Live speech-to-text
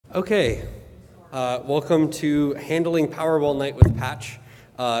Okay, welcome to Handling Powerball Night with Patch,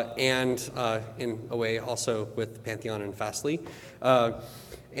 and in a way also with Pantheon and Fastly. Tonight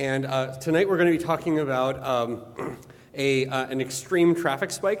we're going to be talking about an extreme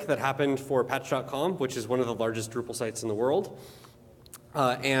traffic spike that happened for patch.com, which is one of the largest Drupal sites in the world,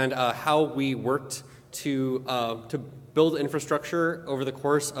 and how we worked to build infrastructure over the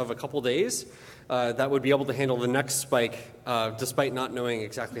course of a couple days that would be able to handle the next spike despite not knowing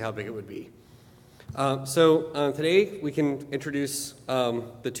exactly how big it would be. Today we can introduce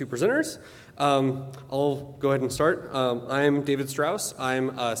the two presenters. I'll go ahead and start. I'm David Strauss.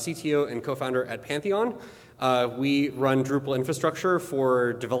 I'm a CTO and co-founder at Pantheon. We run Drupal infrastructure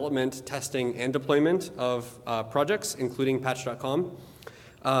for development, testing, and deployment of projects, including patch.com.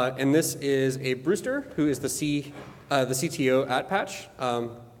 And this is Abe Brewster, who is the CTO at Patch.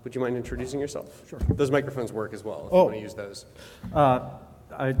 Would you mind introducing yourself? Sure. Those microphones work as well, if you want to use those.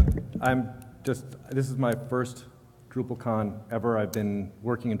 This is my first DrupalCon ever. I've been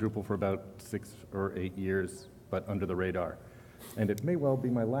working in Drupal for about 6 or 8 years, but under the radar. And it may well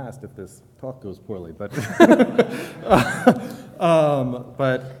be my last if this talk goes poorly, but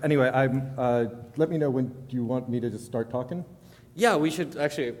but anyway, let me know when you want me to just start talking. Yeah, we should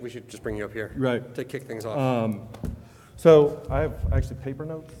just bring you up here, right, to kick things off. So I have actually paper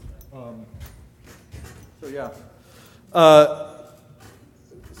notes.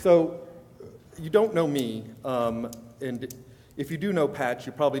 So you don't know me, and if you do know Patch,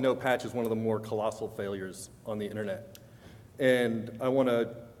 you probably know Patch is one of the more colossal failures on the internet. And I want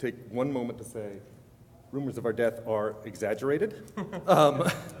to take one moment to say, rumors of our death are exaggerated.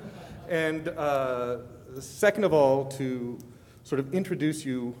 Second of all, to sort of introduce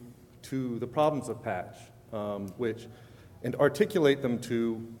you to the problems of Patch, and articulate them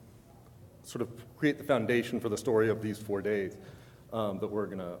to sort of create the foundation for the story of these 4 days that we're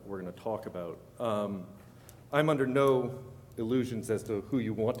gonna talk about. I'm under no illusions as to who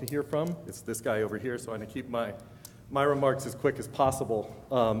you want to hear from. It's this guy over here, so I'm gonna keep my remarks as quick as possible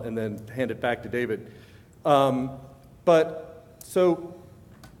and then hand it back to David. So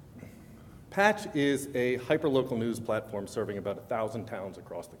Patch is a hyperlocal news platform serving about 1,000 towns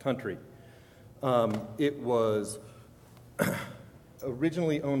across the country. It was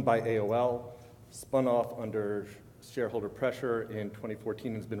originally owned by AOL, spun off under shareholder pressure in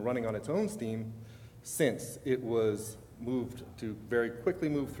 2014, and has been running on its own steam since. It was moved to very quickly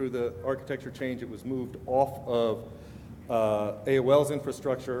move through the architecture change. It was moved off of AOL's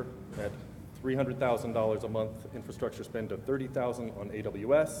infrastructure at $300,000 a month infrastructure spend to $30,000 on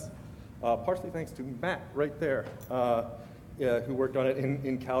AWS, partially thanks to Matt right there, who worked on it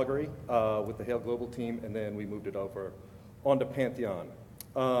in Calgary with the Hail Global team, and then we moved it over onto Pantheon.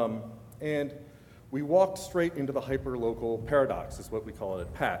 And we walked straight into the hyperlocal paradox, is what we call it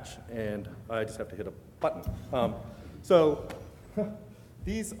at Patch, and I just have to hit a button. So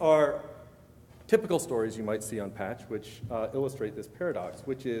these are typical stories you might see on Patch, which illustrate this paradox,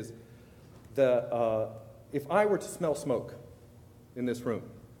 which is that if I were to smell smoke in this room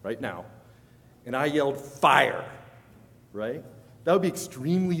right now, and I yelled fire, right? That would be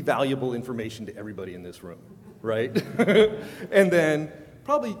extremely valuable information to everybody in this room, right? And then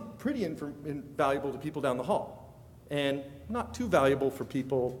probably pretty valuable to people down the hall, and not too valuable for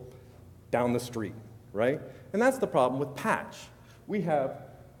people down the street, right? And that's the problem with Patch. We have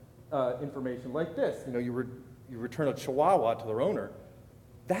information like this. You know, you return a Chihuahua to their owner.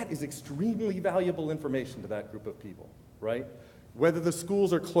 That is extremely valuable information to that group of people, right? Whether the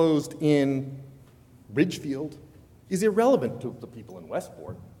schools are closed in Ridgefield is irrelevant to the people in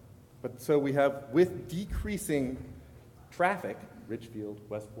Westport. But so we have, with decreasing traffic, Ridgefield,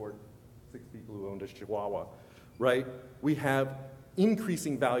 Westport, 6 people who owned a Chihuahua, right? We have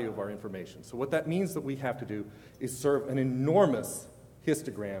increasing value of our information. So what that means that we have to do is serve an enormous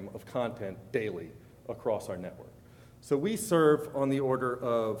histogram of content daily across our network. So we serve on the order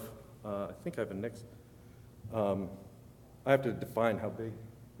of, I think I have a next, I have to define how big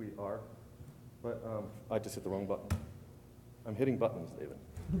we are, but I just hit the wrong button. I'm hitting buttons, David.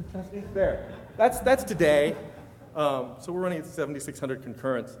 There, that's today. So we're running at 7,600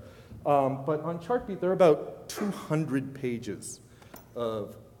 concurrents. But on Chartbeat, there are about 200 pages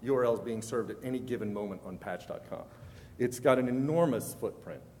of URLs being served at any given moment on patch.com. It's got an enormous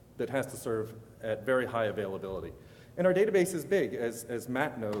footprint that has to serve at very high availability. And our database is big, as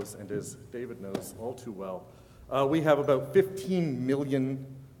Matt knows and as David knows all too well. We have about 15 million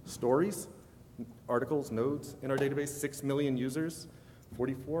stories, articles, nodes in our database, 6 million users,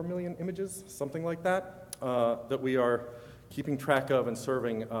 44 million images, something like that, that we are keeping track of and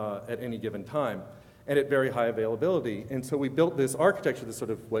serving at any given time. and at very high availability. And so we built this architecture, this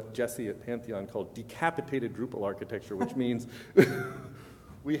sort of what Jesse at Pantheon called decapitated Drupal architecture, which means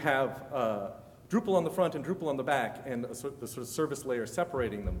we have Drupal on the front and Drupal on the back, and the sort of service layer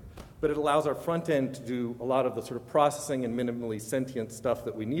separating them. But it allows our front end to do a lot of the sort of processing and minimally sentient stuff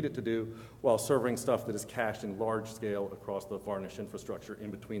that we need it to do, while serving stuff that is cached in large scale across the Varnish infrastructure in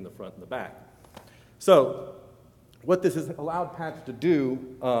between the front and the back. So what this has allowed Patch to do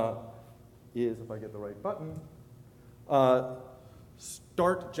is, if I get the right button,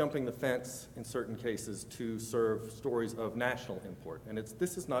 start jumping the fence in certain cases to serve stories of national import. And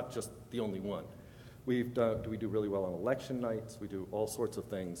this is not just the only one. We do really well on election nights. We do all sorts of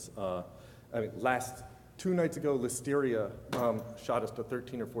things. I mean, 2 nights ago, Listeria shot us to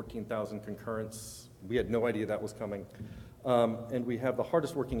 13 or 14,000 concurrents. We had no idea that was coming. And we have the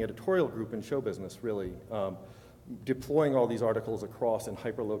hardest working editorial group in show business, really, deploying all these articles across and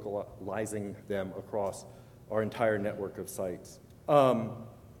hyper-localizing them across our entire network of sites.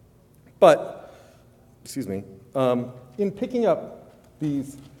 But, excuse me, in picking up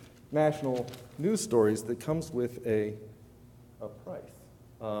these national news stories, that comes with a price,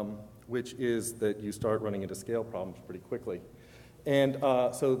 which is that you start running into scale problems pretty quickly. And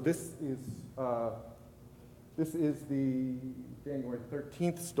so this is the January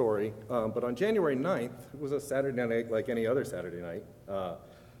 13th story, but on January 9th, it was a Saturday night like any other Saturday night. I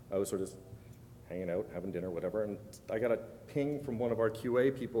was sort of hanging out, having dinner, whatever, and I got a ping from one of our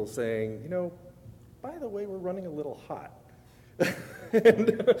QA people saying, you know, by the way, we're running a little hot.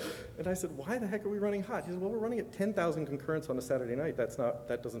 and I said, why the heck are we running hot? He said, well, we're running at 10,000 concurrents on a Saturday night.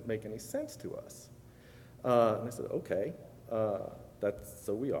 That doesn't make any sense to us. And I said, okay,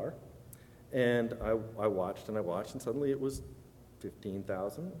 so we are. And I watched, and suddenly it was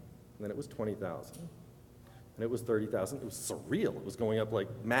 15,000, and then it was 20,000, and it was 30,000. It was surreal. It was going up like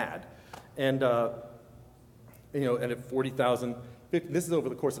mad. And, you know, and at 40,000, this is over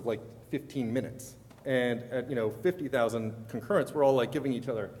the course of like 15 minutes. And at, you know, 50,000 concurrents, we're all like giving each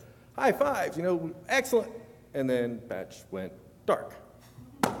other high fives, you know, excellent. And then Batch went dark.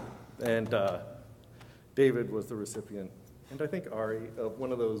 And David was the recipient, and I think Ari, of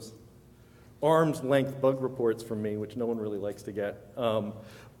one of those arm's length bug reports from me, which no one really likes to get.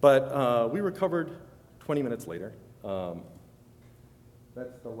 But we recovered 20 minutes later.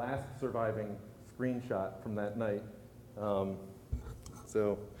 That's the last surviving screenshot from that night.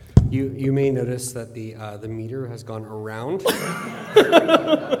 So you may notice that the meter has gone around.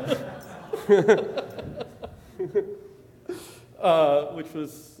 Which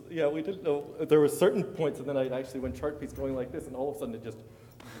was, yeah, we didn't know. There were certain points in the night actually when chart piece going like this, and all of a sudden it just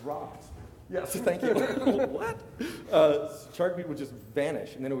dropped. Yes, thank you. What? Chart beat would just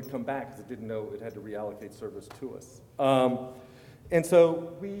vanish, and then it would come back because it didn't know it had to reallocate service to us. And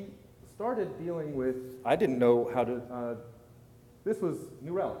so we started dealing with, I didn't know how to, this was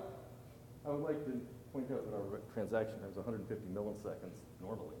New Relic. I would like to point out that our transaction time is 150 milliseconds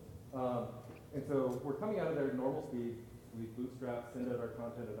normally. And so we're coming out of there at normal speed. We bootstrap, send out our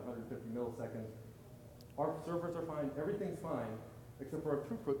content at 150 milliseconds. Our servers are fine, everything's fine, except for our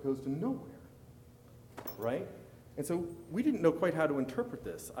throughput goes to nowhere, right? And so we didn't know quite how to interpret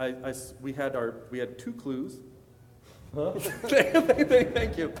this. We had 2 clues. Huh?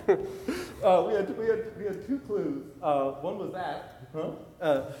 Thank you. We had 2 clues. One was that,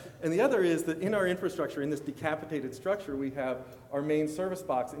 and the other is that in our infrastructure, in this decapitated structure, we have our main service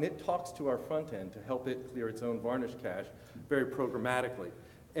box, and it talks to our front end to help it clear its own varnish cache very programmatically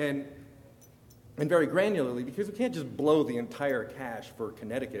and very granularly, because we can't just blow the entire cache for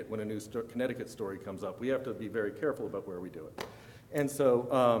Connecticut when a new Connecticut story comes up. We have to be very careful about where we do it. And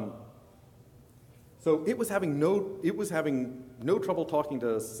so, so it was having no trouble talking to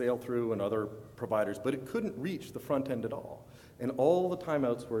Sailthrough and other providers, but it couldn't reach the front end at all. And all the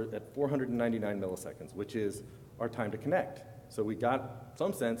timeouts were at 499 milliseconds, which is our time to connect. So we got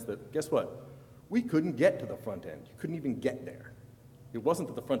some sense that, guess what? We couldn't get to the front end. You couldn't even get there. It wasn't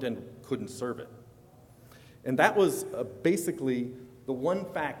that the front end couldn't serve it. And that was basically the one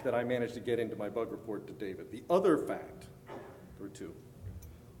fact that I managed to get into my bug report to David. The other fact, there were 2,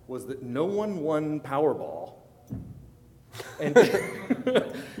 was that no one won Powerball, and,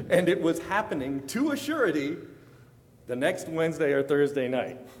 and it was happening to a surety the next Wednesday or Thursday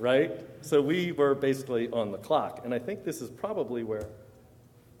night, right? So we were basically on the clock, and I think this is probably where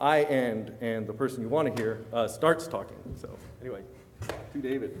I end and the person you want to hear starts talking. So anyway, to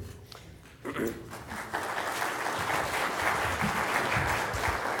David.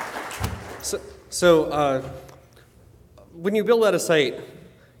 So when you build out a site,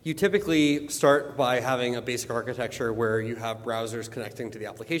 You typically start by having a basic architecture where you have browsers connecting to the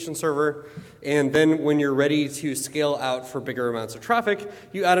application server, and then when you're ready to scale out for bigger amounts of traffic,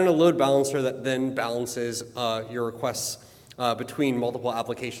 you add in a load balancer that then balances your requests between multiple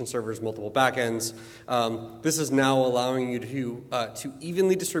application servers, multiple backends. This is now allowing you to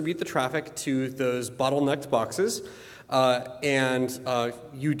evenly distribute the traffic to those bottlenecked boxes, and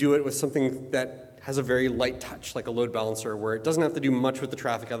you do it with something that has a very light touch, like a load balancer, where it doesn't have to do much with the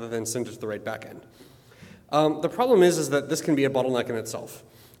traffic other than send it to the right backend. The problem is that this can be a bottleneck in itself.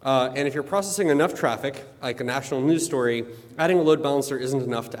 And if you're processing enough traffic, like a national news story, adding a load balancer isn't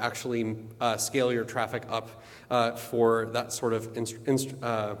enough to actually scale your traffic up for that sort of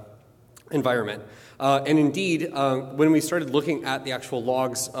environment. And indeed, when we started looking at the actual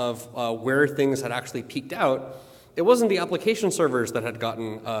logs of where things had actually peaked out, it wasn't the application servers that had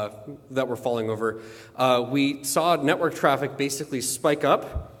gotten, that were falling over. We saw network traffic basically spike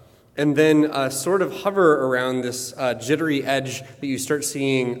up and then sort of hover around this jittery edge that you start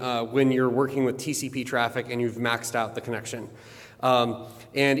seeing when you're working with TCP traffic and you've maxed out the connection.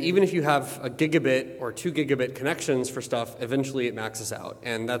 And even if you have a gigabit or 2 gigabit connections for stuff, eventually it maxes out.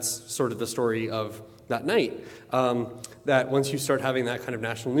 And that's sort of the story of that night, that once you start having that kind of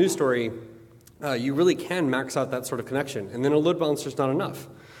national news story, you really can max out that sort of connection, and then a load balancer is not enough.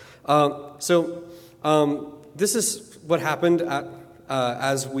 This is what happened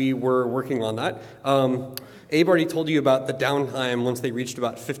as we were working on that. Abe already told you about the downtime once they reached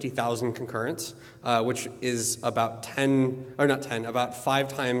about 50,000 concurrents, which is about about 5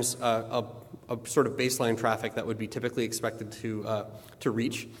 times a sort of baseline traffic that would be typically expected to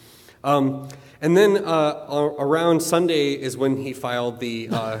reach. And then around Sunday is when he filed the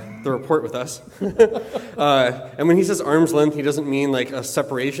report with us. And when he says arm's length, he doesn't mean like a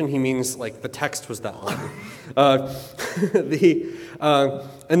separation. He means like the text was that long.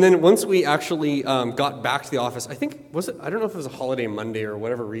 And then once we actually got back to the office, I don't know if it was a holiday Monday or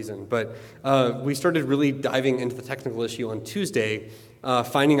whatever reason, but we started really diving into the technical issue on Tuesday,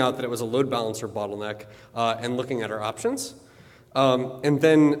 finding out that it was a load balancer bottleneck, and looking at our options. And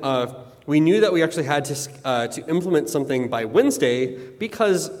then we knew that we actually had to implement something by Wednesday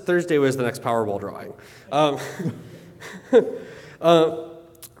because Thursday was the next Powerball drawing. And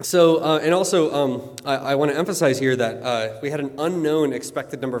also, I want to emphasize here that we had an unknown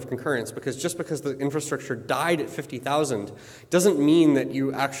expected number of concurrents because just because the infrastructure died at 50,000 doesn't mean that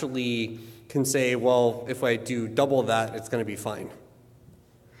you actually can say, well, if I do double that, it's going to be fine.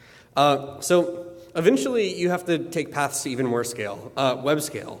 Eventually, you have to take paths to even more scale, web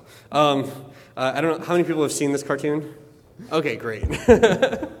scale. I don't know, how many people have seen this cartoon? Okay, great.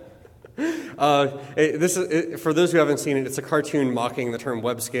 For those who haven't seen it, it's a cartoon mocking the term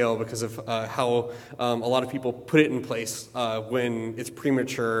web scale because of how a lot of people put it in place when it's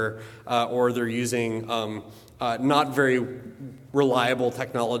premature or they're using not very reliable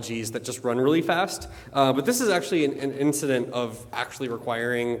technologies that just run really fast. But this is actually an incident of actually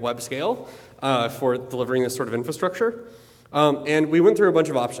requiring web scale for delivering this sort of infrastructure. And we went through a bunch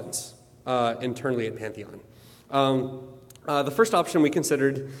of options internally at Pantheon. The first option we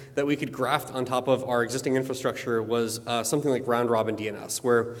considered that we could graft on top of our existing infrastructure was something like round-robin DNS,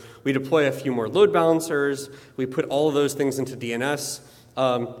 where we deploy a few more load balancers, we put all of those things into DNS.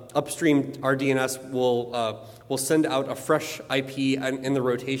 Upstream, our DNS will send out a fresh IP in the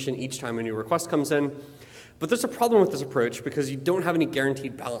rotation each time a new request comes in. But there's a problem with this approach because you don't have any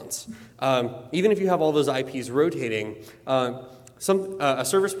guaranteed balance. Even if you have all those IPs rotating, a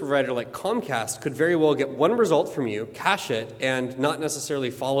service provider like Comcast could very well get one result from you, cache it, and not necessarily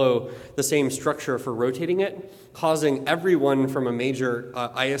follow the same structure for rotating it, causing everyone from a major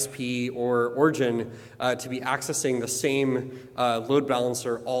ISP or origin to be accessing the same load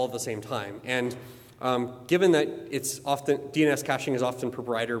balancer all at the same time. And given that it's often DNS caching is often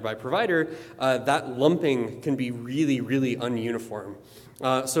provider by provider, that lumping can be really, really ununiform.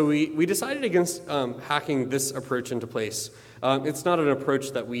 So we decided against hacking this approach into place. It's not an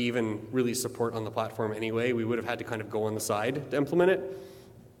approach that we even really support on the platform anyway. We would have had to kind of go on the side to implement it.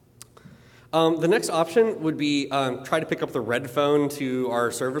 The next option would be try to pick up the red phone to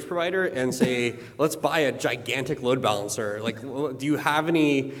our service provider and say, let's buy a gigantic load balancer. Like, do you have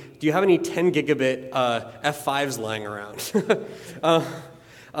any 10 gigabit F5s lying around?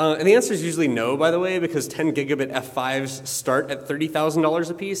 And the answer is usually no, by the way, because 10 gigabit F5s start at $30,000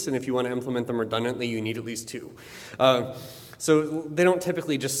 a piece, and if you want to implement them redundantly, you need at least 2. So they don't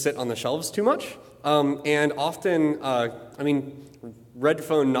typically just sit on the shelves too much, and often, red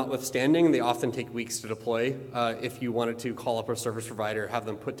phone notwithstanding, they often take weeks to deploy. If you wanted to call up a service provider, have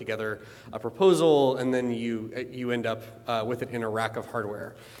them put together a proposal, and then you end up with it in a rack of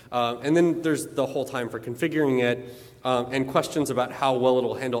hardware. And then there's the whole time for configuring it, and questions about how well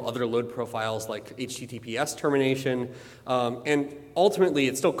it'll handle other load profiles like HTTPS termination. And ultimately,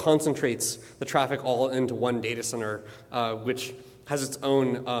 it still concentrates the traffic all into one data center, which has its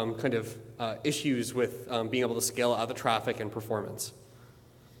own kind of issues with being able to scale out the traffic and performance.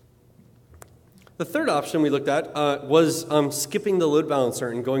 The third option we looked at was skipping the load balancer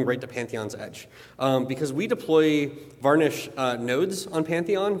and going right to Pantheon's edge. Because we deploy Varnish nodes on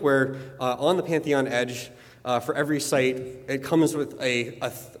Pantheon, where on the Pantheon edge, for every site, it comes with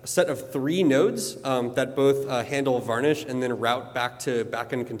a set of 3 nodes that both handle Varnish and then route back to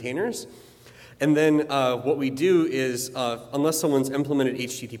backend containers. And then what we do is, unless someone's implemented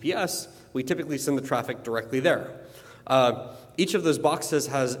HTTPS, we typically send the traffic directly there. Each of those boxes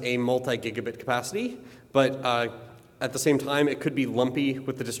has a multi-gigabit capacity, but at the same time, it could be lumpy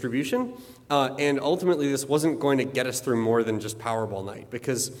with the distribution. And ultimately, this wasn't going to get us through more than just Powerball night,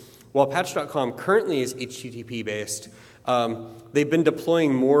 because while patch.com currently is HTTP-based, they've been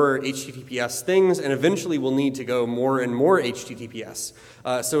deploying more HTTPS things, and eventually will need to go more and more HTTPS.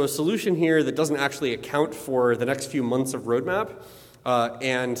 So a solution here that doesn't actually account for the next few months of roadmap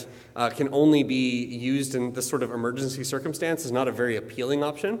and can only be used in this sort of emergency circumstance is not a very appealing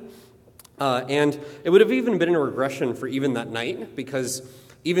option. And it would have even been a regression for even that night, because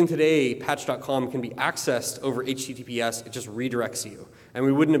even today, patch.com can be accessed over HTTPS. It just redirects you. And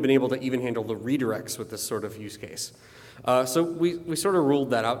we wouldn't have been able to even handle the redirects with this sort of use case. So we sort of ruled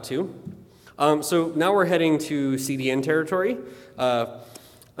that out too. So now we're heading to CDN territory.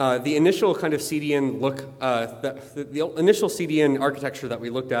 The initial kind of CDN look, the initial CDN architecture that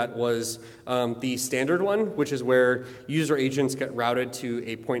we looked at was the standard one, which is where user agents get routed to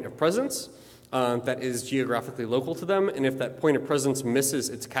a point of presence that is geographically local to them, and if that point of presence misses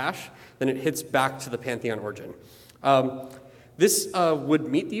its cache, then it hits back to the Pantheon origin. This would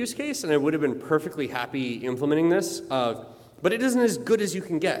meet the use case, and I would have been perfectly happy implementing this, but it isn't as good as you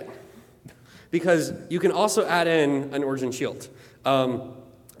can get, because you can also add in an origin shield.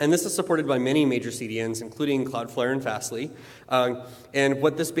 And this is supported by many major CDNs, including Cloudflare and Fastly. And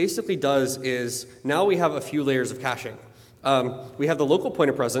what this basically does is now we have a few layers of caching. We have the local point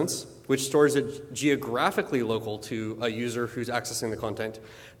of presence, which stores it geographically local to a user who's accessing the content.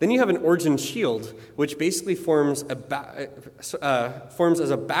 Then you have an origin shield, which basically forms as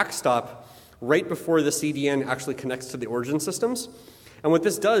a backstop right before the CDN actually connects to the origin systems. And what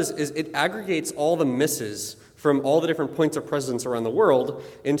this does is it aggregates all the misses from all the different points of presence around the world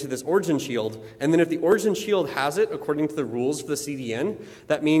into this origin shield. And then if the origin shield has it according to the rules of the CDN,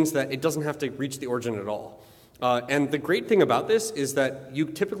 that means that it doesn't have to reach the origin at all. And the great thing about this is that you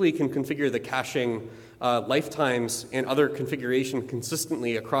typically can configure the caching lifetimes and other configuration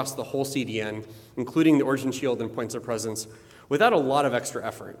consistently across the whole CDN, including the origin shield and points of presence, without a lot of extra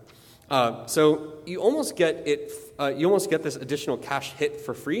effort. So you almost get this additional cache hit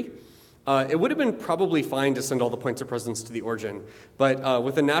for free. It would have been probably fine to send all the points of presence to the origin, but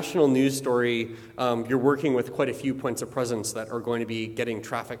with a national news story, you're working with quite a few points of presence that are going to be getting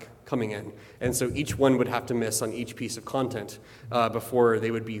traffic coming in. And so each one would have to miss on each piece of content before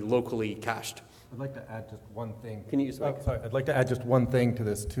they would be locally cached. I'd like to add just one thing. Can you use the mic? Sorry, I'd like to add just one thing to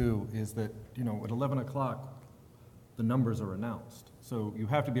this too, is that, at 11 o'clock, the numbers are announced. So you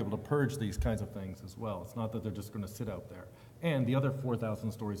have to be able to purge these kinds of things as well. It's not that they're just going to sit out there. And the other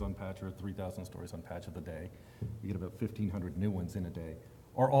 4,000 stories on patch or 3,000 stories on patch of the day, we get about 1,500 new ones in a day,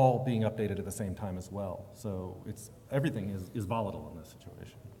 are all being updated at the same time as well. So everything is volatile in this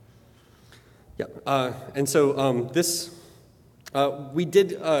situation. Yeah, and so we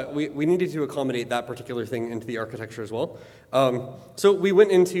needed to accommodate that particular thing into the architecture as well. So we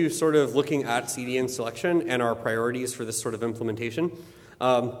went into sort of looking at CDN selection and our priorities for this sort of implementation.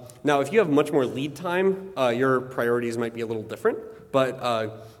 Now, if you have much more lead time, your priorities might be a little different.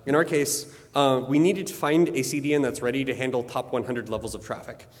 But in our case, we needed to find a CDN that's ready to handle top 100 levels of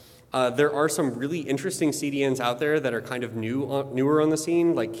traffic. There are some really interesting CDNs out there that are kind of newer on the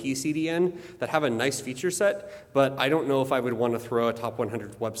scene, like Key CDN, that have a nice feature set, but I don't know if I would want to throw a top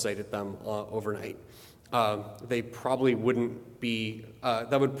 100 website at them overnight. They probably wouldn't be,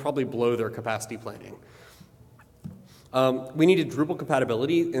 that would probably blow their capacity planning. We needed Drupal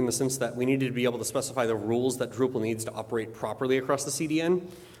compatibility in the sense that we needed to be able to specify the rules that Drupal needs to operate properly across the CDN.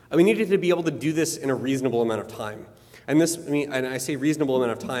 And we needed to be able to do this in a reasonable amount of time. And this, and I say reasonable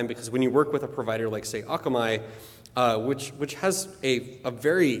amount of time because when you work with a provider like, say, Akamai, which has a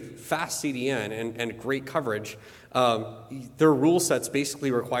very fast CDN and great coverage, their rule sets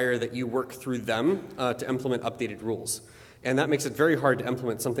basically require that you work through them to implement updated rules. And that makes it very hard to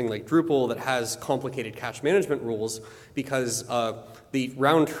implement something like Drupal that has complicated cache management rules because the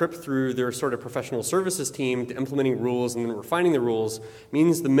round trip through their sort of professional services team to implementing rules and then refining the rules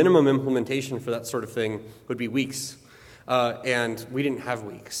means the minimum implementation for that sort of thing would be weeks. And we didn't have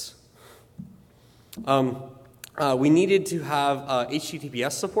weeks. We needed to have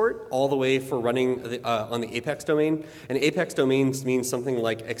HTTPS support all the way for running on the Apex domain. And Apex domains means something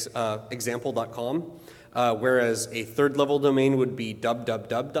like example.com. Whereas a third-level domain would be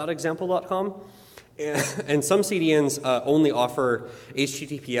www.example.com. And some CDNs only offer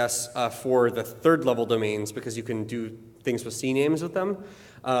HTTPS for the third-level domains because you can do things with CNAMEs with them.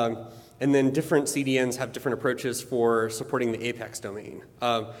 And then different CDNs have different approaches for supporting the Apex domain.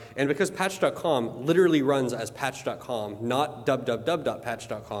 And because patch.com literally runs as patch.com, not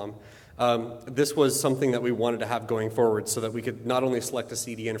www.patch.com, this was something that we wanted to have going forward so that we could not only select a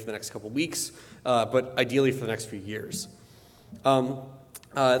CDN for the next couple weeks, but ideally for the next few years. The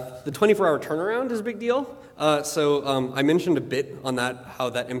 24-hour turnaround is a big deal. So I mentioned a bit on that, how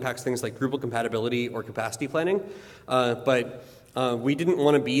that impacts things like Drupal compatibility or capacity planning. But we didn't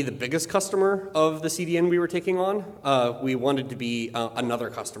want to be the biggest customer of the CDN we were taking on. We wanted to be another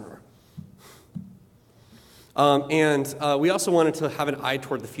customer. We also wanted to have an eye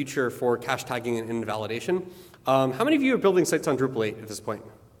toward the future for cache tagging and invalidation. How many of you are building sites on Drupal 8 at this point?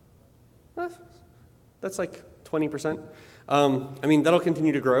 That's like 20%. That'll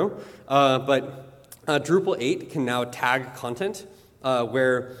continue to grow. But Drupal 8 can now tag content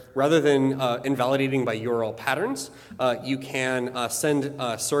where rather than invalidating by URL patterns, you can send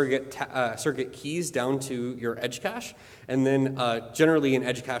surrogate keys down to your edge cache. And then generally an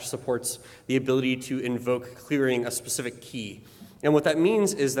edge cache supports the ability to invoke clearing a specific key. And what that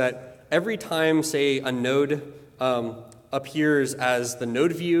means is that every time, say, a node appears as the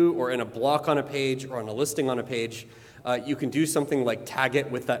node view or in a block on a page or on a listing on a page, you can do something like tag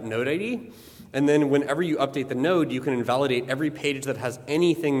it with that node ID. And then whenever you update the node, you can invalidate every page that has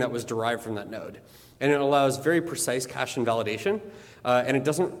anything that was derived from that node. And it allows very precise cache invalidation. And it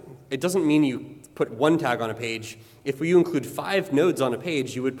doesn't mean you put one tag on a page. If you include 5 nodes on a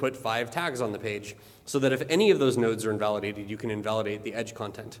page, you would put 5 tags on the page, so that if any of those nodes are invalidated, you can invalidate the edge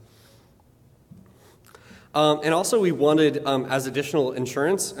content. And also we wanted, as additional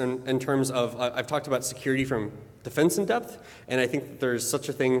insurance, in terms of, I've talked about security from defense in depth, and I think that there's such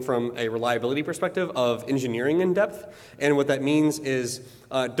a thing from a reliability perspective of engineering in depth. And what that means is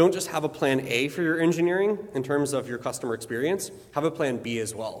don't just have a plan A for your engineering in terms of your customer experience, have a plan B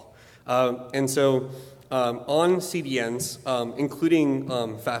as well. And so on CDNs, including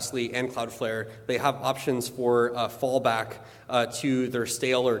Fastly and Cloudflare, they have options for fallback to their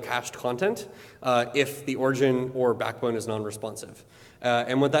stale or cached content if the origin or backbone is non-responsive.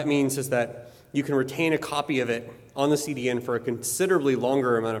 And what that means is that you can retain a copy of it on the CDN for a considerably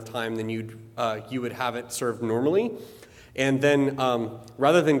longer amount of time than you would have it served normally. And then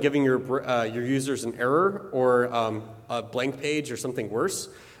rather than giving your users an error or a blank page or something worse,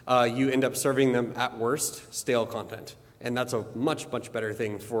 you end up serving them, at worst, stale content. And that's a much, much better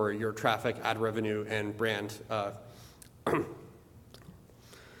thing for your traffic, ad revenue, and brand.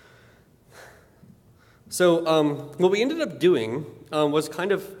 So what we ended up doing was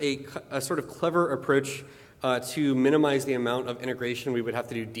kind of a sort of clever approach to minimize the amount of integration we would have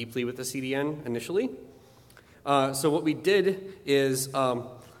to do deeply with the CDN initially. So what we did is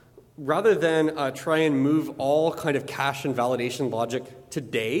rather than try and move all kind of cache and validation logic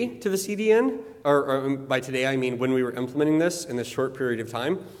today to the CDN, or by today I mean when we were implementing this in this short period of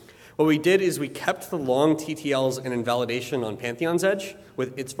time, what we did is we kept the long TTLs and invalidation on Pantheon's edge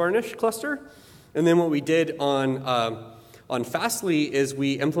with its varnish cluster. And then what we did on Fastly is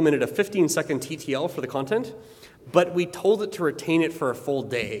we implemented a 15-second TTL for the content, but we told it to retain it for a full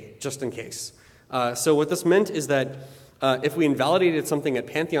day, just in case. So what this meant is that if we invalidated something at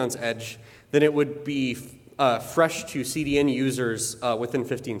Pantheon's edge, then it would be fresh to CDN users within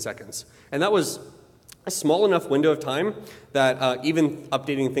 15 seconds. And that was a small enough window of time that even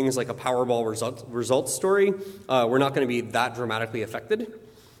updating things like a Powerball results story, we're not going to be that dramatically affected.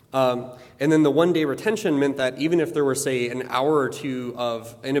 And then the one-day retention meant that even if there were, say, an hour or two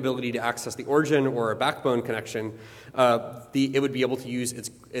of inability to access the origin or a backbone connection, it would be able to use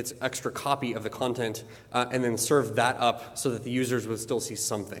its extra copy of the content and then serve that up so that the users would still see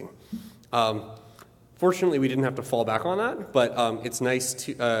something. Fortunately, we didn't have to fall back on that, but it's nice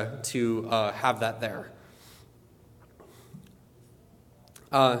to have that there.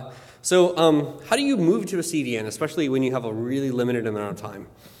 How do you move to a CDN, especially when you have a really limited amount of time?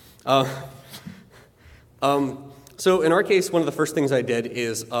 So in our case, one of the first things I did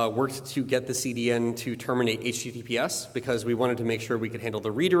is worked to get the CDN to terminate HTTPS because we wanted to make sure we could handle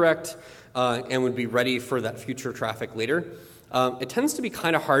the redirect and would be ready for that future traffic later. It tends to be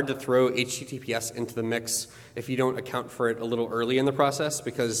kind of hard to throw HTTPS into the mix if you don't account for it a little early in the process,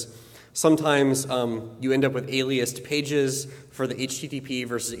 because sometimes you end up with aliased pages for the HTTP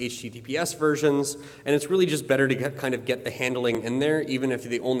versus HTTPS versions, and it's really just better to get the handling in there, even if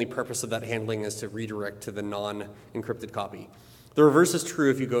the only purpose of that handling is to redirect to the non-encrypted copy. The reverse is true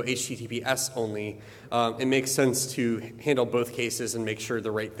if you go HTTPS only. It makes sense to handle both cases and make sure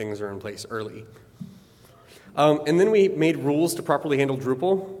the right things are in place early. And then we made rules to properly handle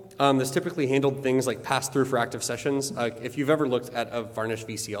Drupal. This typically handled things like pass-through for active sessions. If you've ever looked at a varnish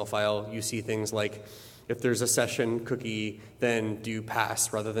VCL file, you see things like if there's a session cookie, then do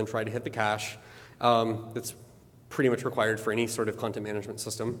pass rather than try to hit the cache. That's pretty much required for any sort of content management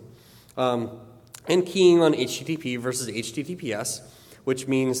system. And keying on HTTP versus HTTPS, which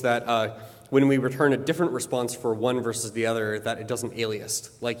means that when we return a different response for one versus the other, that it doesn't alias.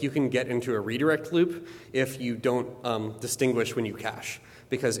 Like you can get into a redirect loop if you don't distinguish when you cache.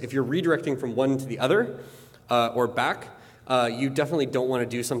 Because if you're redirecting from one to the other or back, you definitely don't want to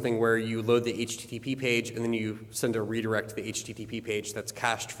do something where you load the HTTP page and then you send a redirect to the HTTP page that's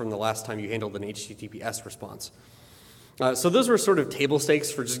cached from the last time you handled an HTTPS response. So those were sort of table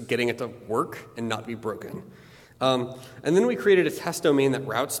stakes for just getting it to work and not be broken. And then we created a test domain that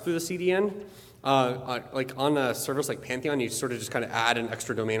routes through the CDN. Like on a service like Pantheon, you sort of just kind of add an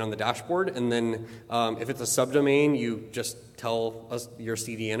extra domain on the dashboard, and then if it's a subdomain, you just tell us your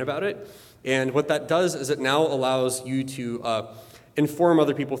CDN about it. And what that does is it now allows you to inform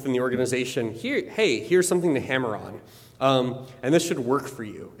other people within the organization, hey, here's something to hammer on. And this should work for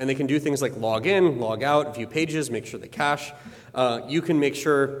you. And they can do things like log in, log out, view pages, make sure they cache. You can make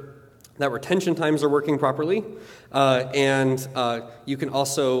sure that retention times are working properly. And you can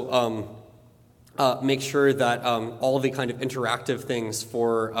also make sure that all the kind of interactive things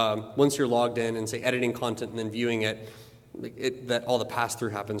for once you're logged in and say editing content and then viewing it, that all the pass-through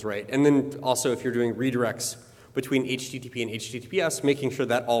happens right. And then also if you're doing redirects between HTTP and HTTPS, making sure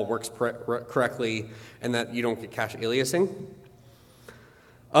that all works correctly and that you don't get cache aliasing.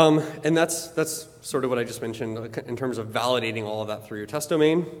 And that's sort of what I just mentioned in terms of validating all of that through your test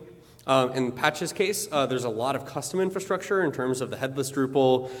domain. In Patch's case, there's a lot of custom infrastructure in terms of the headless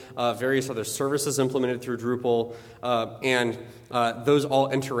Drupal, various other services implemented through Drupal, and those all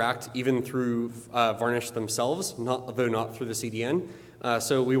interact even through Varnish themselves, though not through the CDN.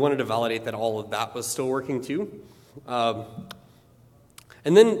 So we wanted to validate that all of that was still working too.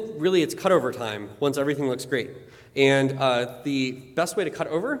 And then really it's cutover time once everything looks great. And the best way to cut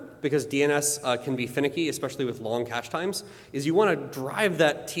over, because DNS can be finicky, especially with long cache times, is you want to drive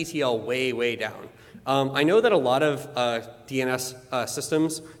that TTL way, way down. I know that a lot of DNS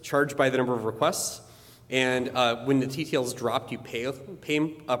systems charge by the number of requests, and when the TTL is dropped, you pay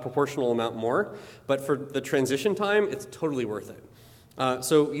a proportional amount more. But for the transition time, it's totally worth it.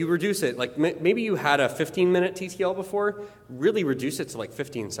 So you reduce it, like maybe you had a 15-minute TTL before, really reduce it to like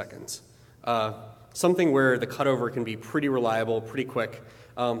 15 seconds. Something where the cutover can be pretty reliable, pretty quick.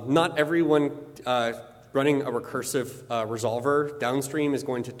 Not everyone running a recursive resolver downstream is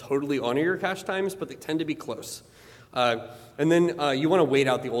going to totally honor your cache times, but they tend to be close. And then you want to wait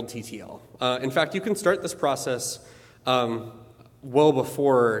out the old TTL. In fact, you can start this process well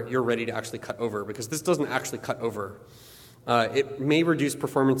before you're ready to actually cut over, because this doesn't actually cut over. It may reduce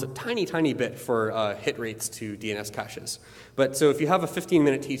performance a tiny, tiny bit for hit rates to DNS caches. But so if you have a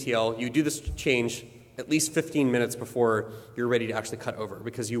 15-minute TTL, you do this change at least 15 minutes before you're ready to actually cut over,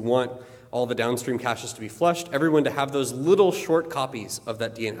 because you want all the downstream caches to be flushed, everyone to have those little short copies of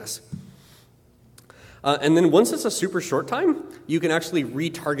that DNS. And then once it's a super short time, you can actually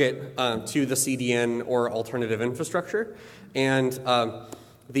retarget to the CDN or alternative infrastructure, and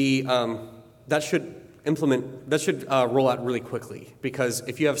that should roll out really quickly, because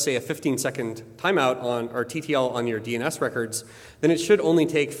if you have, say, a 15-second timeout or TTL on your DNS records, then it should only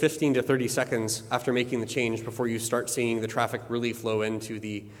take 15 to 30 seconds after making the change before you start seeing the traffic really flow into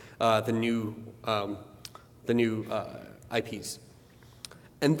the new IPs.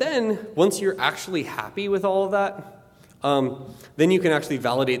 And then once you're actually happy with all of that, then you can actually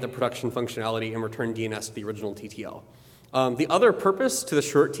validate the production functionality and return DNS to the original TTL. The other purpose to the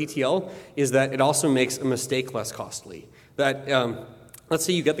short TTL is that it also makes a mistake less costly. That let's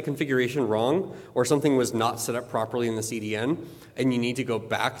say you get the configuration wrong, or something was not set up properly in the CDN, and you need to go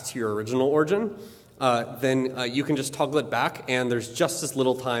back to your original origin. then you can just toggle it back, and there's just as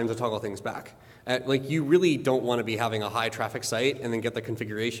little time to toggle things back. Like, you really don't want to be having a high traffic site and then get the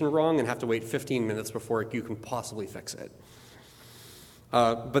configuration wrong and have to wait 15 minutes before you can possibly fix it.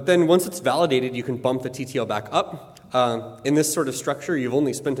 But then once it's validated, you can bump the TTL back up. In this sort of structure, you've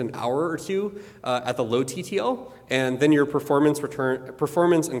only spent an hour or two at the low TTL, and then your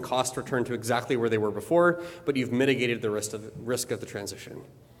performance and cost return to exactly where they were before, but you've mitigated the risk of the transition.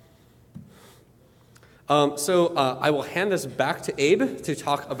 So I will hand this back to Abe to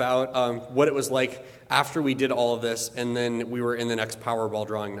talk about what it was like after we did all of this, and then we were in the next Powerball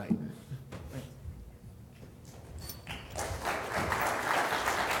drawing night.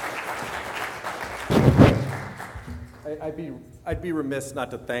 I'd be remiss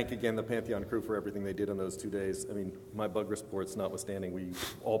not to thank again the Pantheon crew for everything they did on those 2 days. I mean, my bug reports notwithstanding, we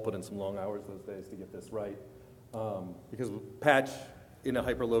all put in some long hours those days to get this right. Because patch, in a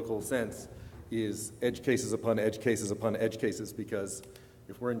hyperlocal sense, is edge cases upon edge cases upon edge cases, because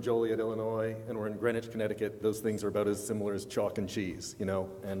if we're in Joliet, Illinois, and we're in Greenwich, Connecticut, those things are about as similar as chalk and cheese, you know?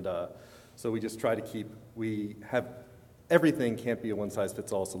 And so we just try to keep, everything can't be a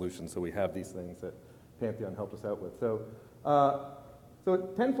one-size-fits-all solution, so we have these things that Pantheon helped us out with. So, so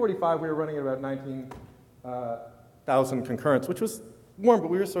at 10:45, we were running at about 19,000 concurrents, which was warm,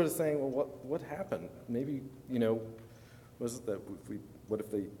 but we were sort of saying, well, what happened? Maybe, you know, was it that what if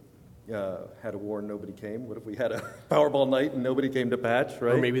they had a war and nobody came? What if we had a Powerball night and nobody came to patch,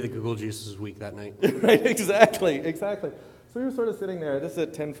 right? Or maybe the Google juice was weak that night. Right, exactly. So we were sort of sitting there. This is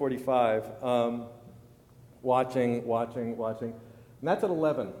at 10:45, watching, and that's at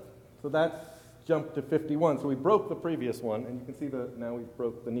 11. So that's jumped to 51. So we broke the previous one, and you can see now we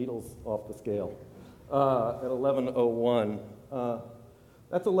broke the needles off the scale at 11:01.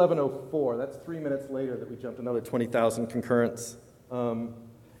 That's 11:04. That's 3 minutes later that we jumped another 20,000 concurrents.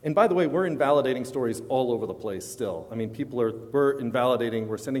 And by the way, we're invalidating stories all over the place still. I mean, we're invalidating,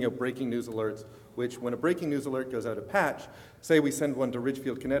 we're sending out breaking news alerts, which when a breaking news alert goes out of patch, say we send one to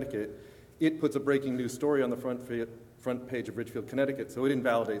Ridgefield, Connecticut, it puts a breaking news story on the front page of Ridgefield, Connecticut, so it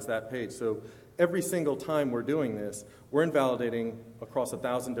invalidates that page. So every single time we're doing this, we're invalidating across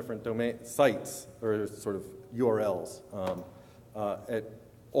 1,000 different domain sites, or sort of URLs,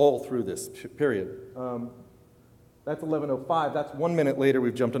 all through this period. That's 11:05. That's 1 minute later.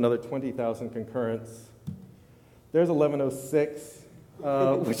 We've jumped another 20,000 concurrents. There's 11:06,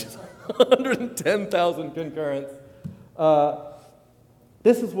 which is 110,000 concurrents.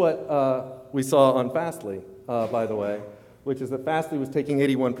 This is what we saw on Fastly, by the way, which is that Fastly was taking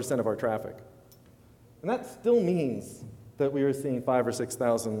 81% of our traffic. And that still means that we were seeing 5,000 or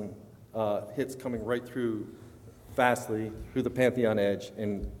 6,000 hits coming right through Fastly, through the Pantheon edge,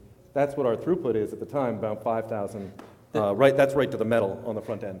 and that's what our throughput is at the time, about 5,000. That's right to the metal on the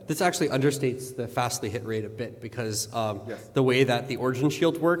front end. This actually understates the Fastly hit rate a bit, because yes. The way that the origin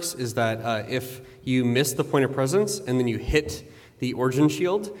shield works is that if you miss the point of presence and then you hit the origin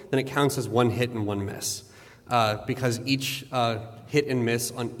shield, then it counts as one hit and one miss, because each hit and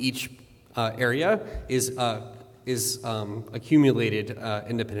miss on each area is accumulated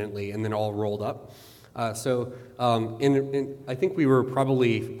independently and then all rolled up. I think we were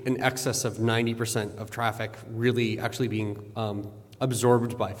probably in excess of 90% of traffic really actually being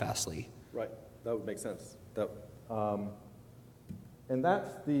absorbed by Fastly. Right, that would make sense. And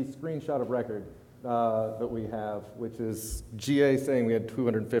that's the screenshot of record that we have, which is GA saying we had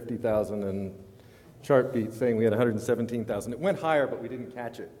 250,000 and Chartbeat saying we had 117,000. It went higher, but we didn't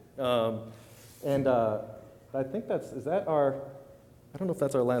catch it. I think I don't know if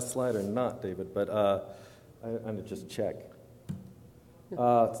that's our last slide or not, David, but I'm going to just check.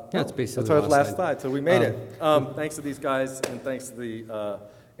 It's basically that's our last slide, so we made it. Thanks to these guys, and thanks to the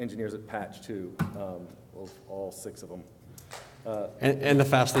engineers at Patch, too, all 6 of them. And the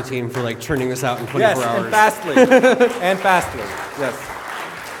Fastly team for like churning this out in 24 hours. Yes, and Fastly, yes.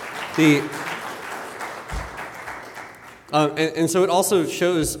 And so it also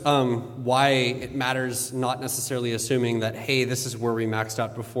shows why it matters not necessarily assuming that, hey, this is where we maxed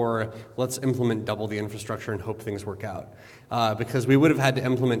out before, let's implement double the infrastructure and hope things work out. Because we would have had to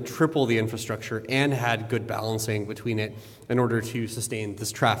implement triple the infrastructure and had good balancing between it in order to sustain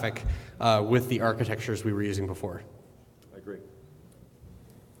this traffic with the architectures we were using before. I agree.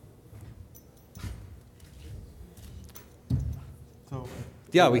 So.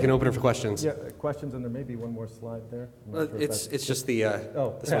 Yeah, we can open it for questions. Yeah, questions, and there may be one more slide there. It's just the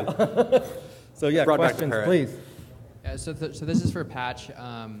this one. So yeah, Brought questions, please. Yeah, so this is for Patch.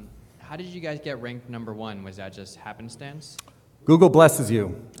 How did you guys get ranked #1? Was that just happenstance? Google blesses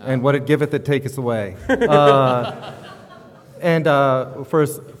you, and what it giveth, it taketh away. And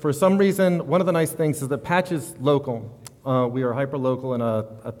for some reason, one of the nice things is that patch is local. We are hyper-local in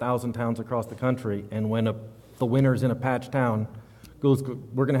 1,000 towns across the country, and when the winner's in a patch town,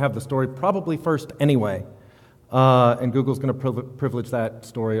 we're going to have the story probably first anyway, and Google's going to privilege that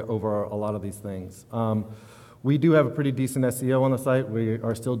story over a lot of these things. We do have a pretty decent SEO on the site. We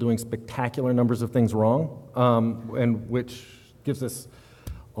are still doing spectacular numbers of things wrong, and which gives us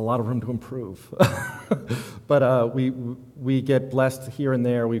a lot of room to improve. But we get blessed here and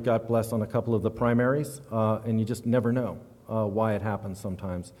there. We've got blessed on a couple of the primaries, and you just never know why it happens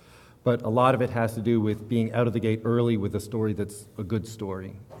sometimes. But a lot of it has to do with being out of the gate early with a story that's a good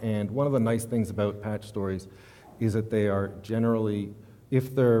story. And one of the nice things about patch stories is that they are generally,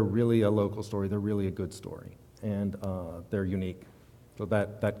 if they're really a local story, they're really a good story. And they're unique. So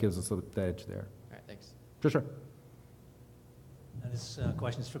that gives us the edge there. All right, thanks. Sure. This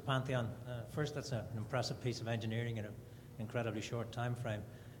question is for Pantheon. First, that's an impressive piece of engineering in an incredibly short time frame.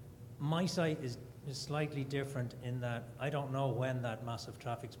 My site is slightly different in that I don't know when that massive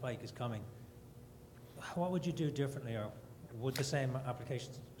traffic spike is coming. What would you do differently, or would the same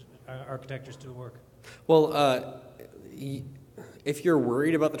applications, architecture still work? Well, if you're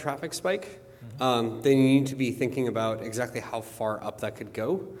worried about the traffic spike, then you need to be thinking about exactly how far up that could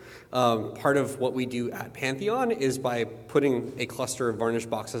go. Part of what we do at Pantheon is by putting a cluster of varnish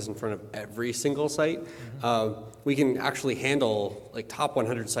boxes in front of every single site, we can actually handle like top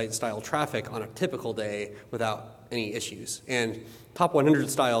 100 site style traffic on a typical day without any issues. And top 100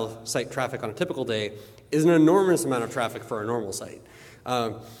 style site traffic on a typical day is an enormous amount of traffic for a normal site.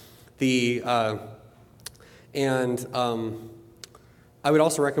 I would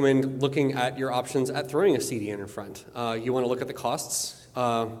also recommend looking at your options at throwing a CDN in front. You want to look at the costs,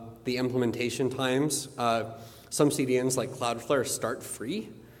 the implementation times. Some CDNs like Cloudflare start free,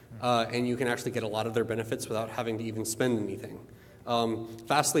 and you can actually get a lot of their benefits without having to even spend anything.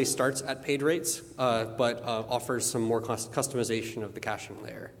 Fastly starts at paid rates, but offers some more customization of the caching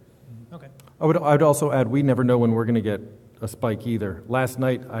layer. Okay. I would also add, we never know when we're going to get a spike either. Last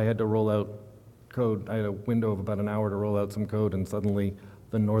night, I had to roll out code. I had a window of about an hour to roll out some code, and suddenly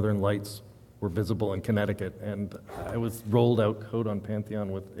the northern lights were visible in Connecticut, and I was rolled out code on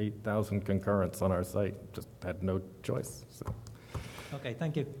Pantheon with 8,000 concurrents on our site. Just had no choice. So. Okay,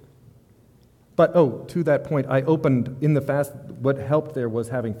 thank you. But, to that point, I opened in the what helped there was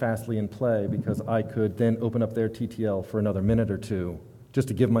having Fastly in play, because I could then open up their TTL for another minute or two, just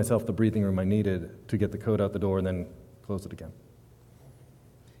to give myself the breathing room I needed to get the code out the door and then close it again.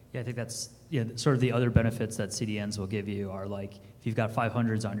 Yeah, I think that's sort of the other benefits that CDNs will give you are like if you've got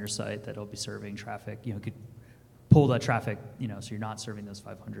 500s on your site that'll be serving traffic, you could pull that traffic, so you're not serving those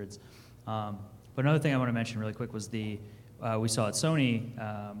 500s. But another thing I want to mention really quick was we saw at Sony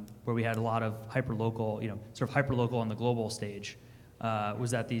where we had a lot of hyperlocal, sort of hyperlocal on the global stage,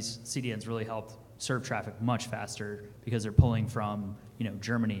 was that these CDNs really helped serve traffic much faster because they're pulling from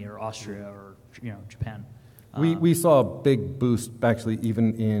Germany or Austria or Japan. We saw a big boost, actually,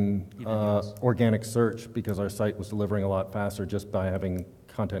 even in organic search, because our site was delivering a lot faster just by having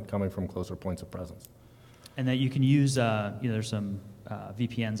content coming from closer points of presence. And that you can use, there's some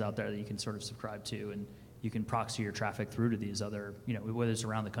VPNs out there that you can sort of subscribe to, and you can proxy your traffic through to these other, whether it's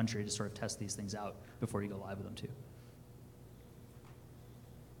around the country, to sort of test these things out before you go live with them too.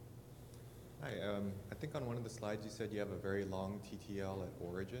 Hi, I think on one of the slides you said you have a very long TTL at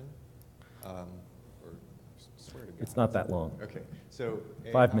origin. Swear to God. It's not that long. Okay, so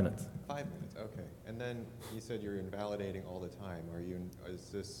 5 minutes. 5 minutes. Okay, and then you said you're invalidating all the time. Is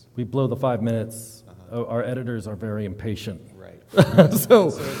this? We blow the 5 minutes. Our editors are very impatient. Right.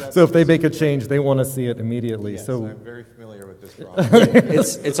 so if they make a change, they want to see it immediately. Yes, so I'm very familiar with this problem.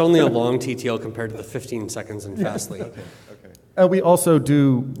 It's only a long TTL compared to the 15 seconds in Fastly. Okay. We also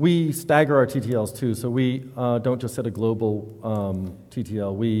we stagger our TTLs too. So we don't just set a global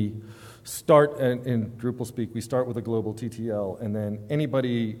TTL. We start, in Drupal speak, we start with a global TTL, and then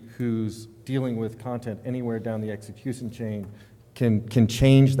anybody who's dealing with content anywhere down the execution chain can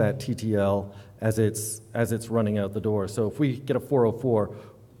change that TTL as it's running out the door. So if we get a 404,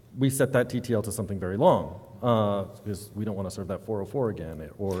 we set that TTL to something very long, because we don't want to serve that 404 again.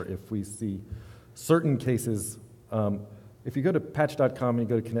 Or if we see certain cases, if you go to patch.com and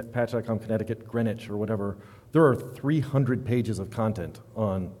you go to patch.com Connecticut, Greenwich, or whatever, there are 300 pages of content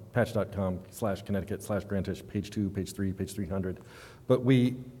on patch.com/Connecticut/Greenwich, page 2, page 3, page 300. But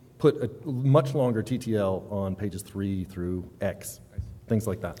we put a much longer TTL on pages 3 through X. things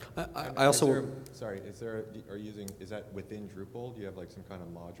like that. I also... Is that within Drupal? Do you have like some kind of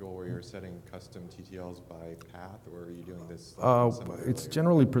module where you're setting custom TTLs by path, or are you doing this? It's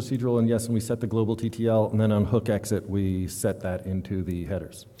generally procedural, and yes, and we set the global TTL, and then on hook exit, we set that into the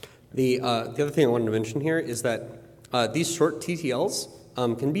headers. The other thing I wanted to mention here is that these short TTLs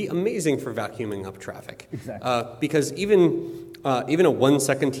can be amazing for vacuuming up traffic. Exactly. Because even a 1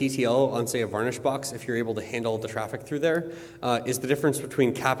 second TTL on, say, a varnish box, if you're able to handle the traffic through there, is the difference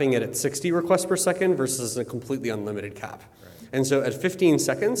between capping it at 60 requests per second versus a completely unlimited cap. Right. And so at 15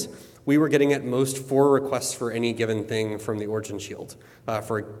 seconds, we were getting at most 4 requests for any given thing from the origin shield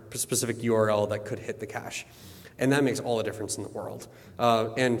for a specific URL that could hit the cache. And that makes all the difference in the world.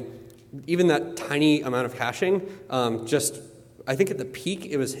 And even that tiny amount of caching, I think at the peak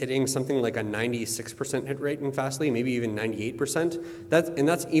it was hitting something like a 96% hit rate in Fastly, maybe even 98%. And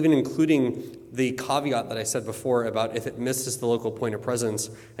that's even including the caveat that I said before about if it misses the local point of presence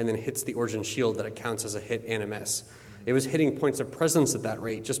and then hits the origin shield, that it counts as a hit and a miss. It was hitting points of presence at that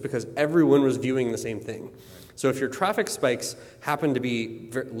rate just because everyone was viewing the same thing. So if your traffic spikes happen to be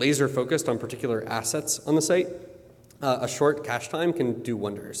laser focused on particular assets on the site, a short cache time can do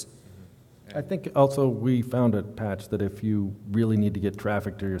wonders. I think also we found at Patch that if you really need to get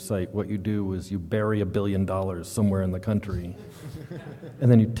traffic to your site, what you do is you bury $1 billion somewhere in the country,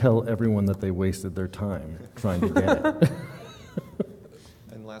 and then you tell everyone that they wasted their time trying to get it.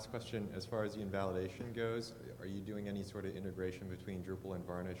 And last question, as far as the invalidation goes, are you doing any sort of integration between Drupal and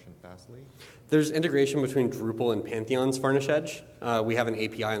Varnish and Fastly? There's integration between Drupal and Pantheon's Varnish Edge. We have an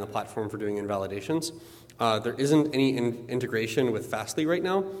API on the platform for doing invalidations. There isn't any integration with Fastly right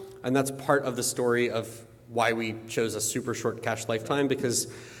now, and that's part of the story of why we chose a super short cache lifetime, because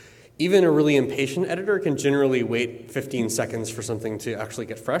even a really impatient editor can generally wait 15 seconds for something to actually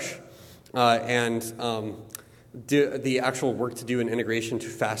get fresh. The actual work to do an integration to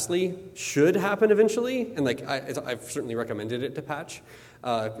Fastly should happen eventually, and I've certainly recommended it to Patch,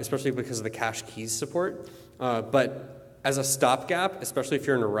 especially because of the cache keys support. But as a stopgap, especially if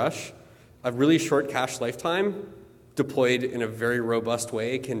you're in a rush, a really short cache lifetime deployed in a very robust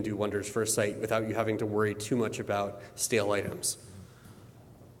way can do wonders for a site without you having to worry too much about stale items.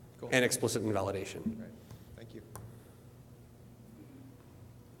 Cool. And explicit invalidation. Right. Thank you.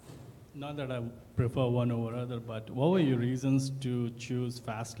 Not that I prefer one over other, but what were your reasons to choose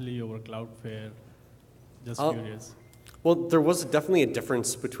Fastly over Cloudflare? Just curious. Well, there was definitely a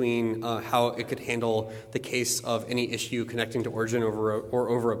difference between how it could handle the case of any issue connecting to origin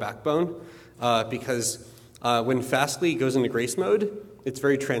over a backbone, because when Fastly goes into grace mode, it's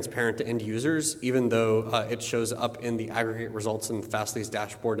very transparent to end users, even though it shows up in the aggregate results in Fastly's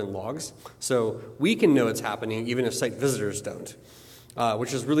dashboard and logs. So we can know it's happening even if site visitors don't,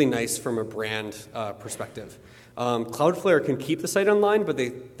 which is really nice from a brand perspective. Cloudflare can keep the site online, but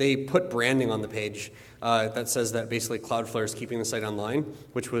they put branding on the page that says that basically Cloudflare is keeping the site online,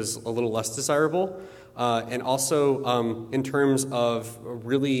 which was a little less desirable. And also, in terms of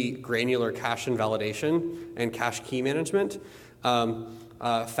really granular cache invalidation and cache key management,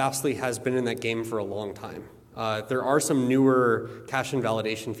 Fastly has been in that game for a long time. There are some newer cache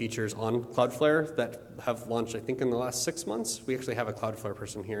invalidation features on Cloudflare that have launched, I think, in the last 6 months. We actually have a Cloudflare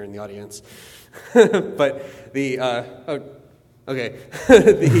person here in the audience. But the, okay,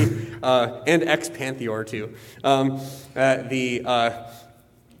 and ex-Pantheor too.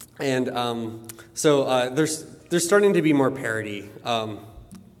 So there's starting to be more parity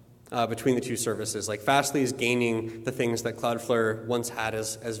between the two services. Like Fastly is gaining the things that Cloudflare once had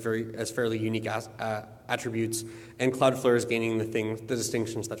as fairly unique attributes, and Cloudflare is gaining the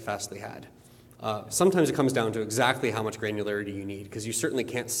distinctions that Fastly had. Sometimes it comes down to exactly how much granularity you need, because you certainly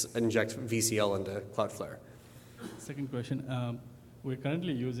can't inject VCL into Cloudflare. Second question. We're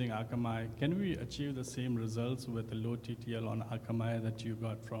currently using Akamai. Can we achieve the same results with the low TTL on Akamai that you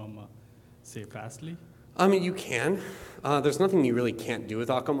got from, say, Fastly? I mean, you can. There's nothing you really can't do with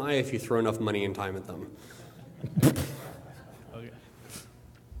Akamai if you throw enough money and time at them. Okay.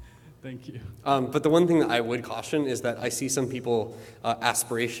 Thank you. But the one thing that I would caution is that I see some people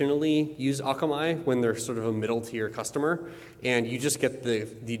aspirationally use Akamai when they're sort of a middle-tier customer, and you just get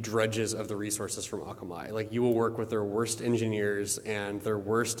the drudges of the resources from Akamai. Like, you will work with their worst engineers and their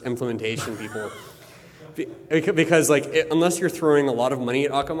worst implementation people. Because unless you're throwing a lot of money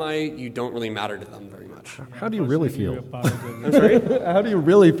at Akamai, you don't really matter to them very much. How do you really feel? I'm sorry? How do you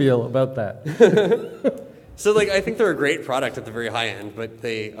really feel about that? So I think they're a great product at the very high end, but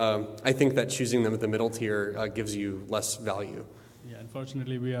I think that choosing them at the middle tier gives you less value. Yeah,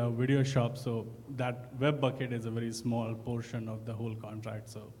 unfortunately, we are a video shop, so that web bucket is a very small portion of the whole contract.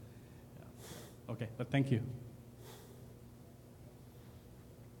 So, yeah. Okay, but thank you.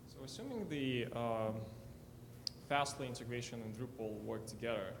 So assuming the Fastly integration and Drupal work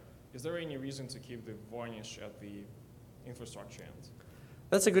together, is there any reason to keep the varnish at the infrastructure end?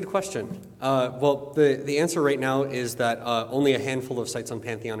 That's a good question. Well, the answer right now is that only a handful of sites on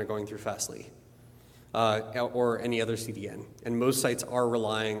Pantheon are going through Fastly or any other CDN. And most sites are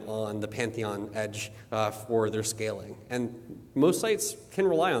relying on the Pantheon edge for their scaling. And most sites can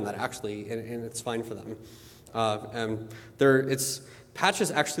rely on that, actually, and it's fine for them. Patch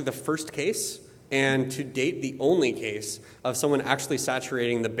is actually the first case, and to date, the only case of someone actually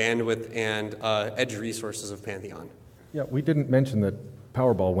saturating the bandwidth and edge resources of Pantheon. Yeah, we didn't mention that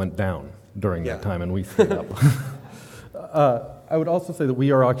Powerball went down during that time, and we stayed up. I would also say that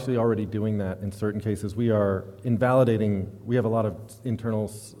we are actually already doing that in certain cases. We are invalidating, we have a lot of internal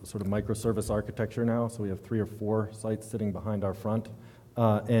sort of microservice architecture now, so we have 3 or 4 sites sitting behind our front,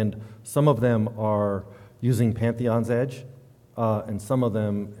 and some of them are using Pantheon's edge, and some of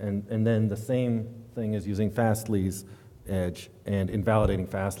them, and then the same thing is using Fastly's edge and invalidating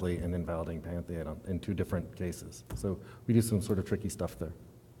Fastly and invalidating Pantheon in 2 different cases. So we do some sort of tricky stuff there.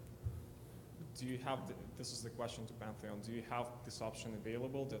 Do you have, this is the question to Pantheon, do you have this option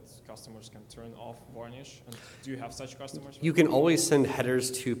available that customers can turn off varnish? And do you have such customers? You can always send headers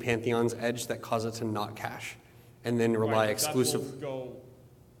to Pantheon's edge that cause it to not cache, and then rely exclusively. That will go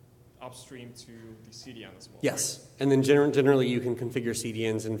upstream to the CDN as well. Yes, right? and then generally you can configure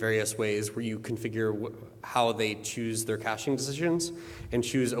CDNs in various ways where you configure how they choose their caching decisions and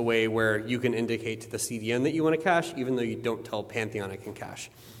choose a way where you can indicate to the CDN that you want to cache even though you don't tell Pantheon it can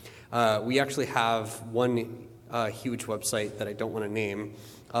cache. We actually have one huge website that I don't want to name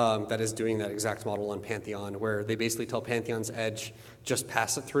that is doing that exact model on Pantheon where they basically tell Pantheon's edge just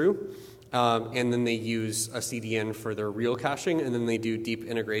pass it through. And then they use a CDN for their real caching, and then they do deep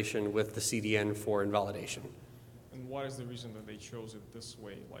integration with the CDN for invalidation. And what is the reason that they chose it this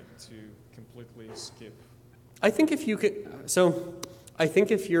way, like to completely skip? I think if you could, so I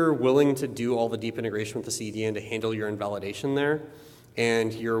think if you're willing to do all the deep integration with the CDN to handle your invalidation there,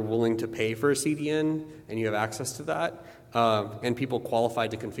 and you're willing to pay for a CDN, and you have access to that, and people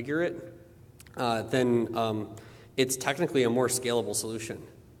qualified to configure it, then it's technically a more scalable solution.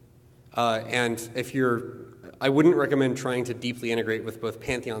 And if I wouldn't recommend trying to deeply integrate with both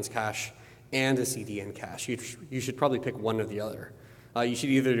Pantheon's cache and a CDN cache. You should probably pick one or the other. You should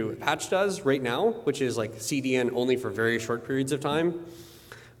either do what Patch does right now, which is like CDN only for very short periods of time,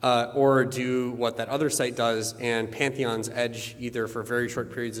 or do what that other site does and Pantheon's edge either for very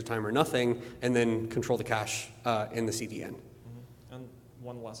short periods of time or nothing, and then control the cache in the CDN. And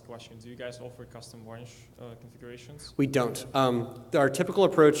one last question. Do you guys offer custom varnish configurations? We don't. Our typical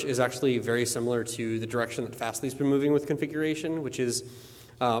approach is actually very similar to the direction that Fastly's been moving with configuration, which is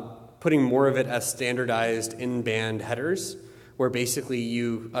putting more of it as standardized in-band headers, where basically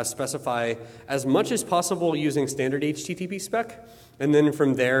you specify as much as possible using standard HTTP spec, and then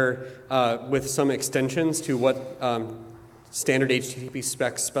from there, with some extensions to what standard HTTP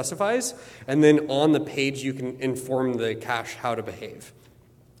spec specifies, and then on the page you can inform the cache how to behave.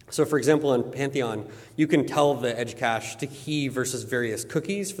 So for example, on Pantheon, you can tell the edge cache to key versus various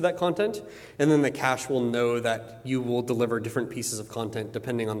cookies for that content, and then the cache will know that you will deliver different pieces of content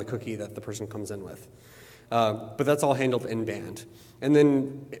depending on the cookie that the person comes in with. But that's all handled in band. And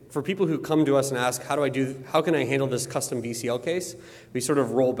then for people who come to us and ask, how can I handle this custom VCL case? We sort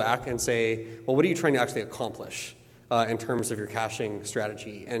of roll back and say, well, what are you trying to actually accomplish in terms of your caching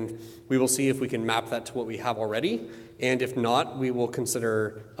strategy? And we will see if we can map that to what we have already. And if not, we will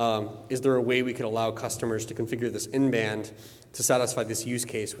consider, is there a way we could allow customers to configure this in band to satisfy this use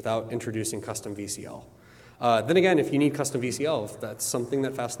case without introducing custom VCL? Then again, if you need custom VCL, that's something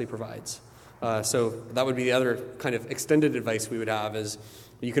that Fastly provides. So that would be the other kind of extended advice we would have is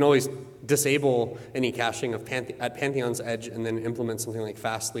you can always disable any caching of at Pantheon's edge and then implement something like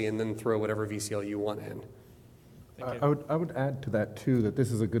Fastly and then throw whatever VCL you want in. I would add to that too that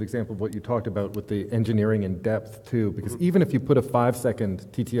this is a good example of what you talked about with the engineering in depth too, because even if you put a 5-second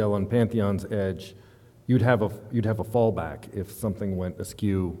TTL on Pantheon's edge, you'd have a fallback if something went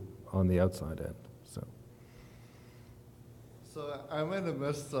askew on the outside end. So I might have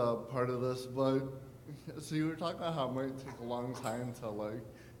missed part of this, but so you were talking about how it might take a long time to like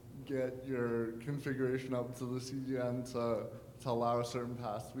get your configuration up to the CDN to allow a certain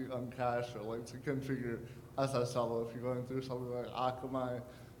path to be uncached or like to configure SSL if you're going through something like Akamai.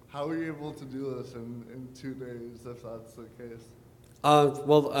 How are you able to do this in 2 days if that's the case?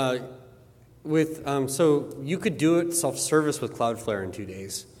 So you could do it self-service with Cloudflare in 2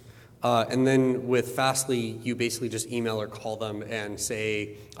 days. And then with Fastly, you basically just email or call them and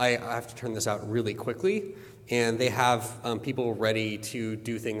say, I have to turn this out really quickly. and they have people ready to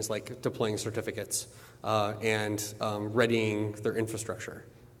do things like deploying certificates and readying their infrastructure.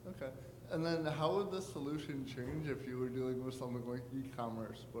 Okay. And then how would this solution change if you were dealing with something like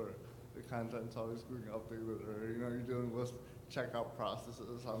e-commerce where the content's always being updated, or you're dealing with checkout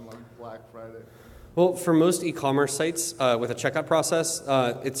processes on like Black Friday? Well, for most e-commerce sites with a checkout process,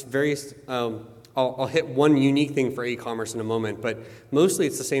 it's very, I'll hit one unique thing for e-commerce in a moment, but mostly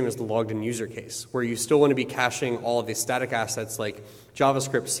it's the same as the logged in user case, where you still want to be caching all of the static assets like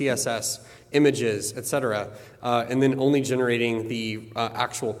JavaScript, CSS, images, etc., and then only generating the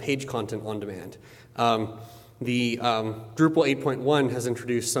actual page content on demand. The Drupal 8.1 has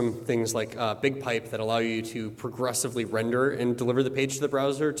introduced some things like BigPipe that allow you to progressively render and deliver the page to the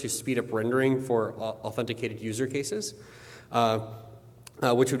browser to speed up rendering for authenticated user cases,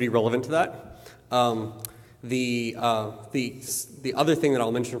 which would be relevant to that. The other thing that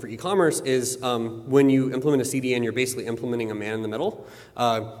I'll mention for e-commerce is when you implement a CDN, you're basically implementing a man in the middle,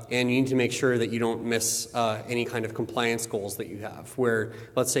 and you need to make sure that you don't miss any kind of compliance goals that you have, where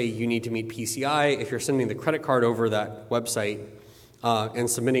let's say you need to meet PCI. If you're sending the credit card over that website and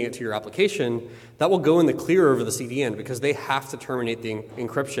submitting it to your application, that will go in the clear over the CDN because they have to terminate the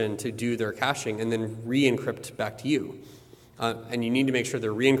encryption to do their caching and then re-encrypt back to you. And you need to make sure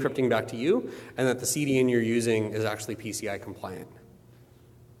they're re-encrypting back to you and that the CDN you're using is actually PCI compliant,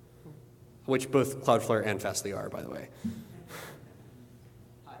 which both Cloudflare and Fastly are, by the way.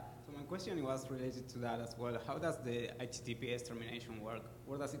 Hi. So my question was related to that as well. How does the HTTPS termination work?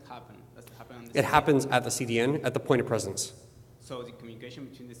 Where does it happen? Does it happen on the CDN? It happens at the CDN, at the point of presence. So the communication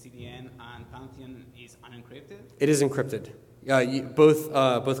between the CDN and Pantheon is unencrypted? It is encrypted. Both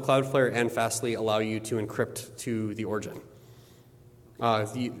Cloudflare and Fastly allow you to encrypt to the origin.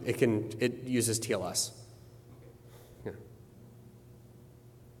 It uses TLS. Yeah.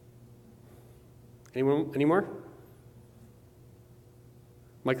 Any more?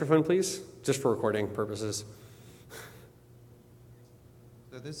 Microphone, please, just for recording purposes.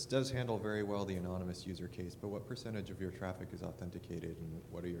 So this does handle very well the anonymous user case, but what percentage of your traffic is authenticated, and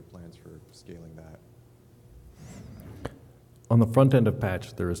what are your plans for scaling that? On the front end of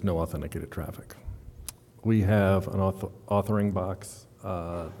Patch, there is no authenticated traffic. We have an authoring box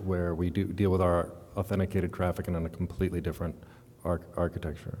where we deal with our authenticated traffic in a completely different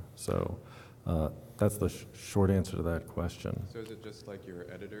architecture. So that's the short answer to that question. So is it just like your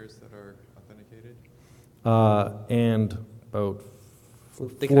editors that are authenticated? And about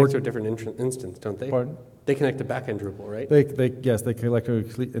they connect to a different instance, don't they? Pardon? They connect to backend Drupal, right? Yes, they connect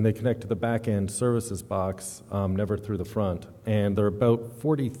to the backend services box, never through the front. And there are about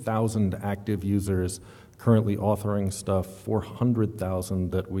 40,000 active users currently authoring stuff,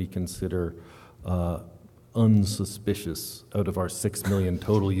 400,000 that we consider unsuspicious out of our 6 million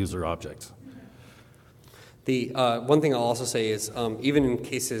total user objects. The one thing I'll also say is even in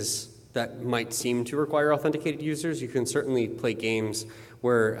cases that might seem to require authenticated users, you can certainly play games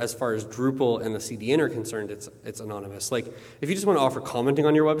where, as far as Drupal and the CDN are concerned, it's anonymous. Like, if you just want to offer commenting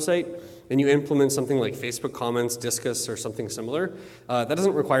on your website and you implement something like Facebook comments, Disqus, or something similar, that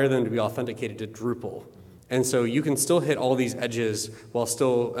doesn't require them to be authenticated to Drupal. And so you can still hit all these edges while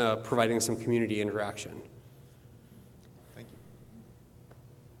still providing some community interaction. Thank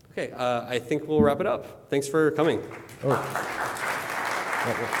you. Okay, I think we'll wrap it up. Thanks for coming.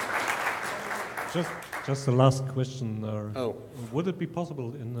 Just the last question. Would it be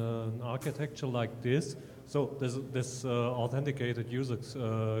possible in an architecture like this? So this authenticated user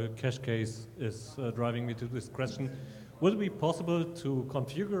cache case is driving me to this question. Would it be possible to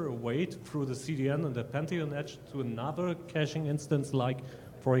configure a wait through the CDN and the Pantheon edge to another caching instance, like,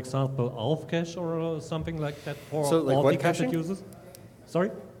 for example, Alf cache or something like that for authenticated users?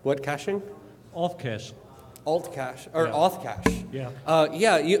 Sorry? What caching? Auth cache. Alt cache or auth cache. Yeah.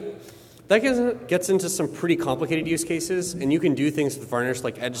 That gets into some pretty complicated use cases, and you can do things with Varnish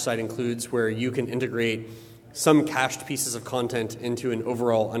like edge side includes, where you can integrate some cached pieces of content into an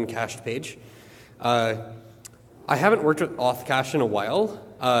overall uncached page. I haven't worked with auth cache in a while,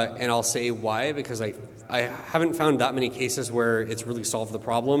 and I'll say why, because I haven't found that many cases where it's really solved the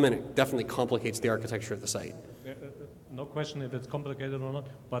problem, and it definitely complicates the architecture of the site. No question if it's complicated or not,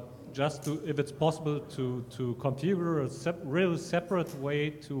 but just if it's possible to configure a real separate way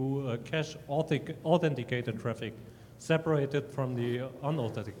to cache authenticated traffic, separated from the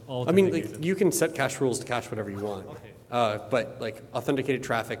unauthenticated. I mean, like, you can set cache rules to cache whatever you want, okay. But like authenticated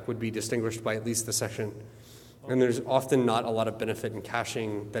traffic would be distinguished by at least the session. And there's often not a lot of benefit in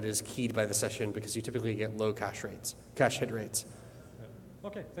caching that is keyed by the session because you typically get low cache hit rates. Yeah.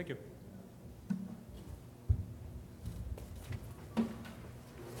 Okay, thank you.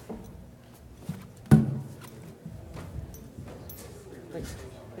 Thanks.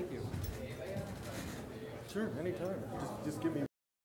 Thank you. Sure, anytime. Just give me